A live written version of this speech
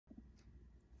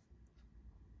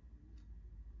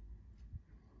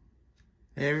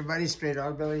Hey everybody,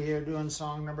 Straydog Billy here doing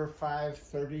song number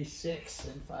 536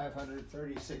 in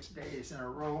 536 days in a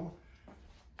row.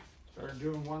 Started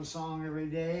doing one song every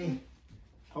day,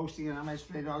 posting it on my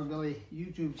Straydog Billy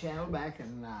YouTube channel back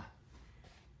in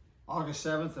August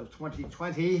 7th of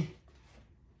 2020.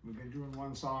 We've been doing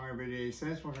one song every day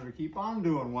since. We're going to keep on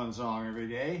doing one song every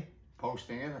day,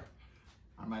 posting it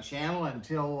on my channel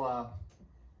until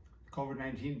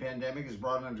COVID-19 pandemic is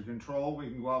brought under control. We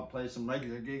can go out and play some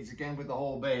regular gigs again with the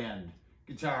whole band.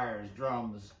 Guitars,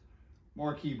 drums,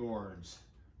 more keyboards.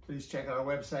 Please check out our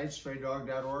website,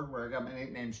 straydog.org, where I got my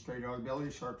nickname Straydog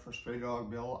Billy, short for Straydog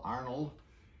Bill Arnold.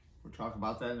 We'll talk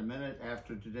about that in a minute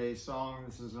after today's song.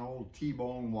 This is an old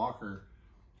T-Bone Walker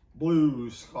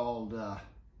blues called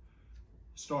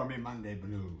Stormy Monday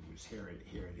Blues. Here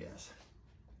it is.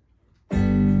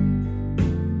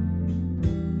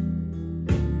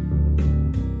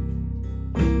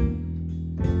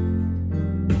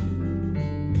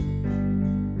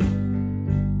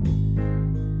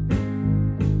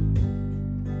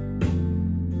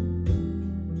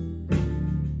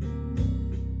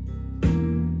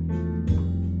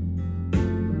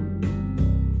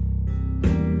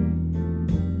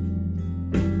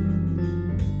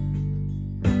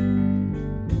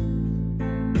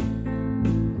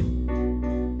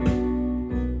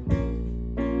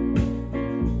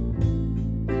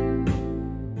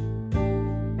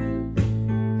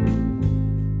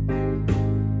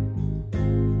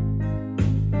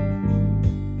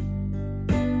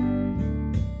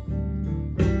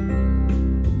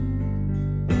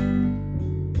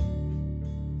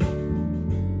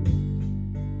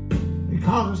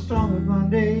 Call it Stormy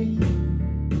Monday,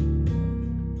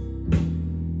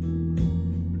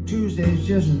 but Tuesday's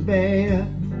just as bad.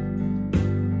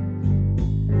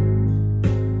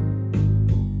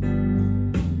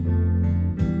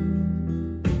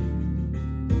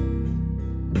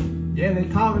 Yeah, they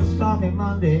call it Stormy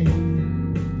Monday,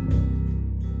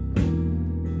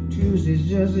 Tuesday's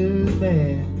just as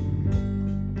bad.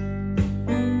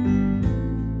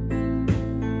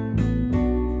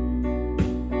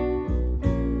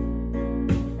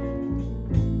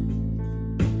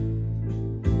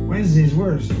 Wednesday's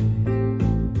worse.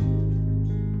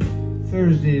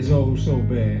 Thursday is oh so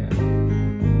bad.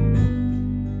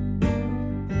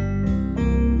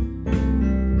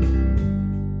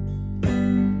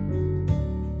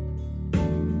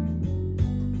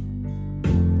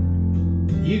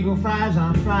 Eagle fries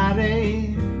on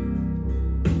Friday.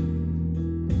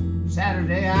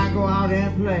 Saturday I go out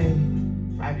and play.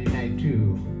 Friday night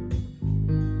too.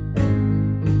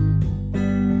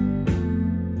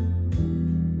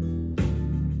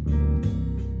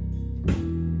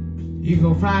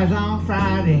 Eagle fries on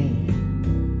Friday.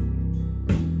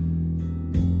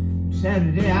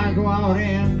 Saturday I go out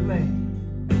and play.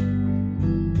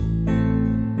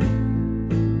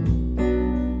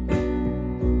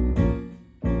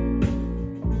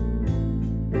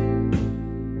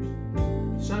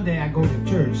 Sunday I go to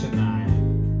church and I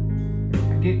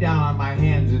get down on my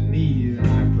hands and knees and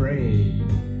I pray.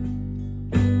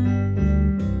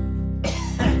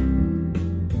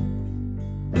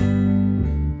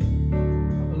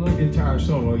 Guitar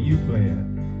solo, you play it.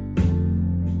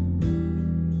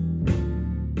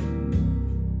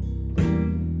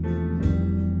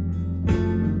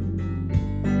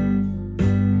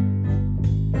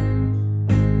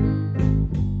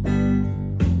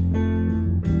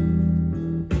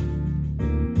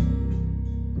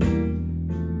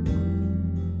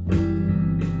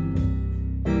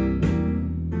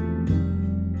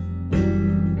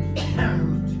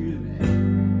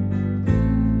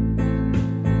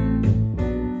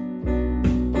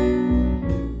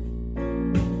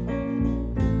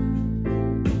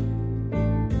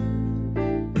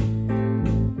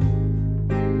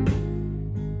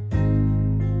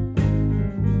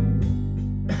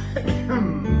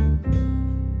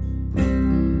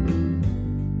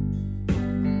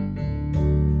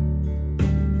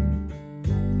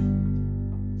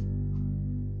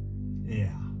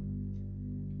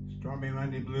 Stormy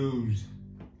Monday Blues,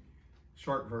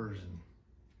 short version.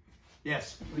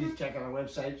 Yes, please check out our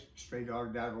website,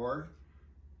 straydog.org.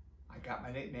 I got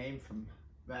my nickname from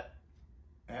that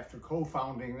after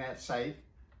co-founding that site,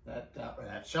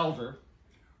 that shelter,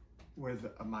 with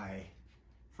my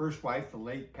first wife, the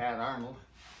late Pat Arnold,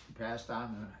 who passed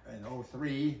on in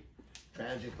 2003,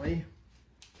 tragically,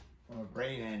 from a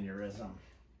brain aneurysm.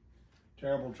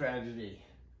 Terrible tragedy.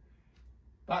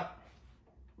 But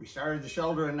we started the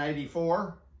shelter in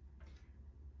 '94,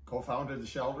 co-founded the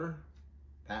shelter,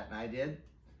 Pat and I did,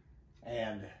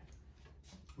 and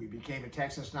we became a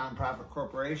Texas nonprofit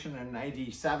corporation in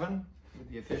 '97.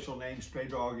 with the official name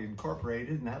Straydog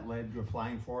Incorporated, and that led to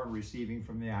applying for and receiving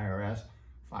from the IRS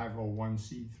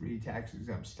 501c3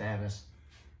 tax-exempt status,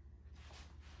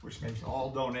 which makes all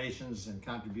donations and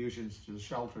contributions to the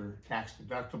shelter tax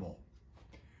deductible.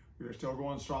 We are still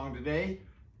going strong today.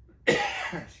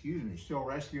 Excuse me, still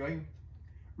rescuing,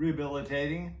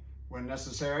 rehabilitating when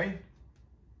necessary.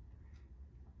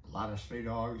 A lot of stray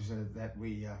dogs that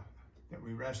we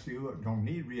rescue don't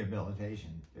need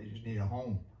rehabilitation. They just need a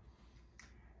home.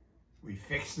 We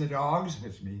fix the dogs,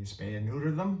 which means spay and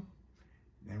neuter them.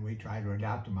 Then we try to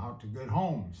adopt them out to good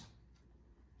homes.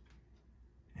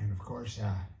 And of course,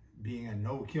 being a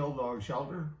no-kill dog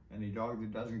shelter, any dog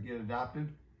that doesn't get adopted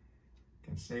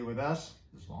can stay with us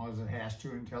as long as it has to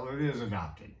until it is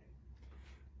adopted.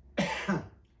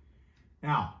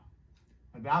 Now,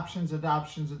 adoptions.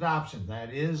 That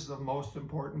is the most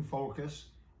important focus,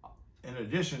 in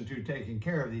addition to taking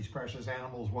care of these precious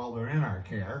animals while they're in our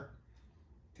care,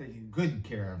 taking good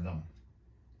care of them.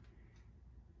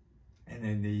 And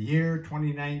in the year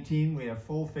 2019, we have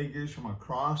full figures from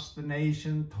across the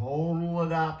nation. Total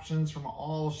adoptions from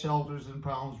all shelters and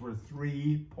pounds were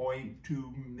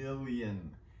 3.2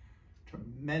 million.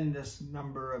 Tremendous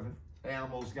number of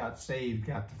animals got saved,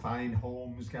 got to find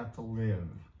homes, got to live.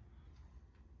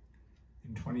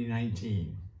 In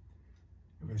 2019,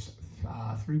 it was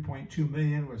 3.2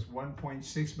 million, was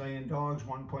 1.6 million dogs,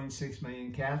 1.6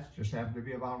 million cats, just happened to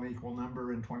be about an equal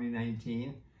number in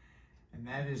 2019. And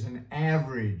that is an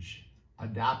average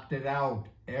adopted out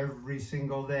every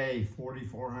single day,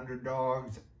 4,400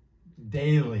 dogs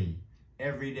daily,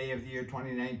 every day of the year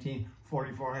 2019,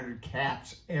 4,400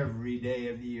 cats every day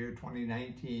of the year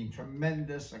 2019.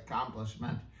 Tremendous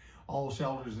accomplishment. All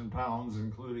shelters and pounds,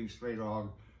 including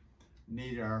Straydog,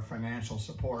 need our financial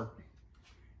support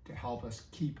to help us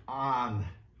keep on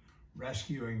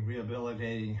rescuing,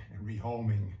 rehabilitating, and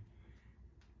rehoming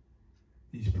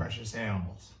these precious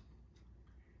animals.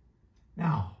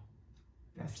 Now,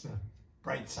 that's the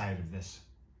bright side of this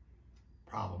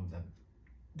problem. The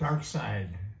dark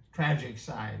side, tragic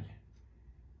side,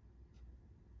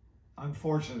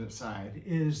 unfortunate side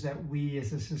is that we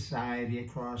as a society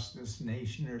across this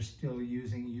nation are still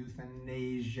using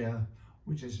euthanasia,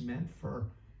 which is meant for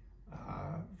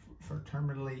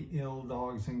terminally ill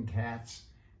dogs and cats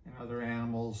and other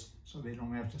animals so they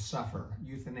don't have to suffer.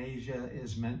 Euthanasia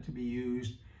is meant to be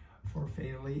used for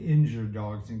fatally injured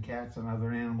dogs and cats and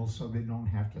other animals so they don't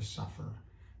have to suffer.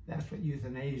 That's what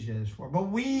euthanasia is for. But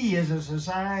we as a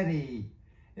society,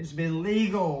 it's been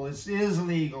legal, it is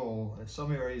legal. In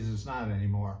some areas it's not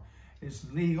anymore. It's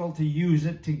legal to use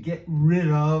it to get rid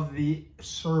of the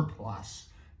surplus,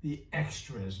 the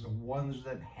extras, the ones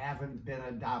that haven't been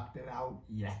adopted out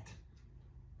yet.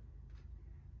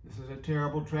 This is a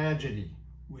terrible tragedy.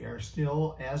 We are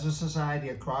still, as a society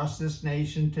across this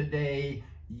nation today,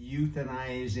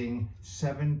 euthanizing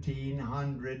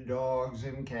 1,700 dogs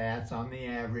and cats on the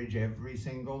average every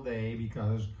single day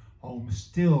because homes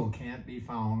still can't be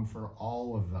found for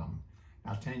all of them.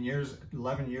 Now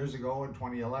 11 years ago in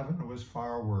 2011, it was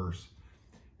far worse.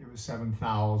 It was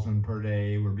 7,000 per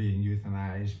day were being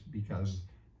euthanized because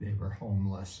they were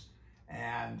homeless.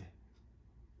 And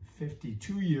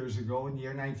 52 years ago, in the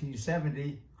year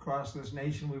 1970, across this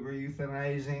nation, we were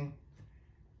euthanizing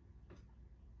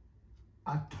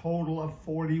a total of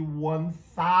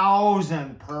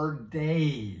 41,000 per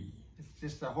day. It's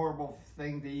just a horrible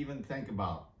thing to even think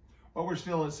about. Well, we're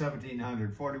still at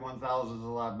 1,700. 41,000 is a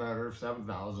lot better.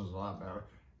 7,000 is a lot better.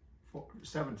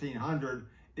 1,700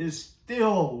 is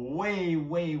still way,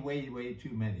 way, way, way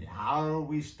too many. How do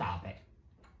we stop it?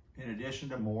 In addition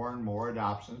to more and more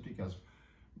adoptions, because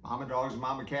mama dogs and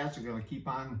mama cats are going to keep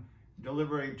on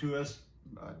delivering to us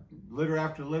litter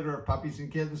after litter of puppies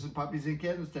and kittens to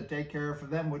take care of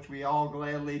them, which we all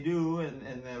gladly do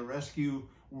in the rescue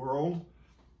world.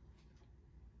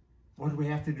 What do we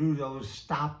have to do, though, to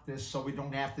stop this so we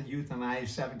don't have to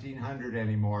euthanize 1,700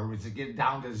 anymore, which is to get it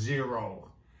down to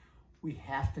 0? We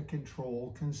have to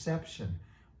control conception.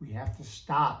 We have to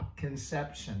stop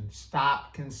conception.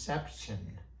 Stop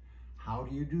conception. How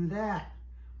do you do that?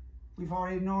 We've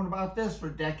already known about this for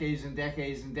decades and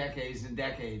decades and decades and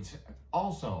decades.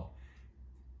 Also,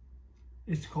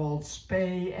 it's called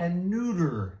spay and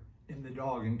neuter in the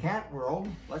dog and cat world.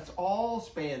 Let's all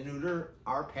spay and neuter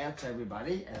our pets,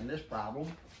 everybody, and this problem,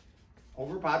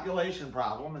 overpopulation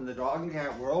problem in the dog and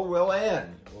cat world, will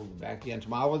end. We'll be back again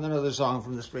tomorrow with another song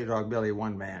from the Straydog Billy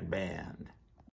one-man band.